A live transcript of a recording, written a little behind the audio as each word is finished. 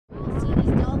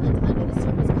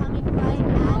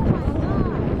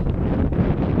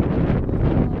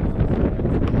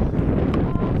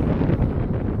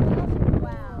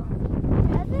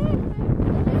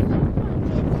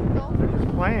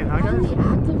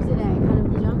active today, kind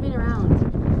of jumping around.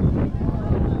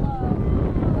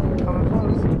 Coming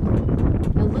close.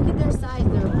 Now look at their size.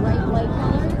 They're bright white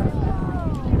color.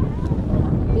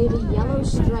 They have a yellow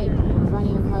stripe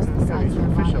running across the sides of their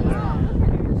bodies.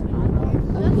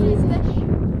 Amazing.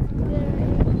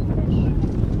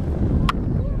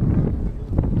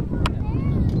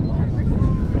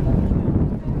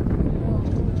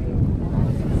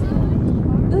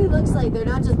 Really looks like they're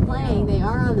not just playing, they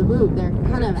are on the move. They're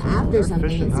kind of after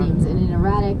something, it seems, in an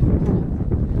erratic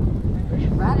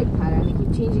pattern. They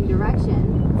keep changing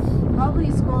direction. Probably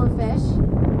a school of fish.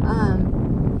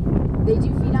 They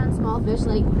do feed on small fish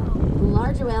like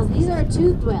larger whales. These are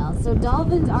toothed whales. So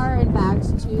dolphins are in fact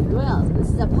toothed whales. This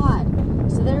is a pod.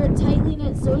 So they're a tightly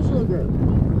knit social group.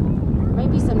 There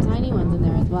might be some tiny ones in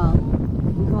there as well.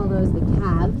 We call those the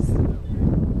calves.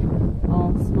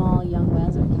 All small young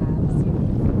whales are calves.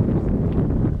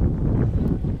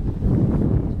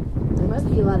 There must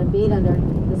be a lot of bait under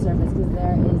the surface because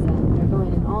they're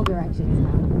going in all directions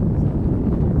now.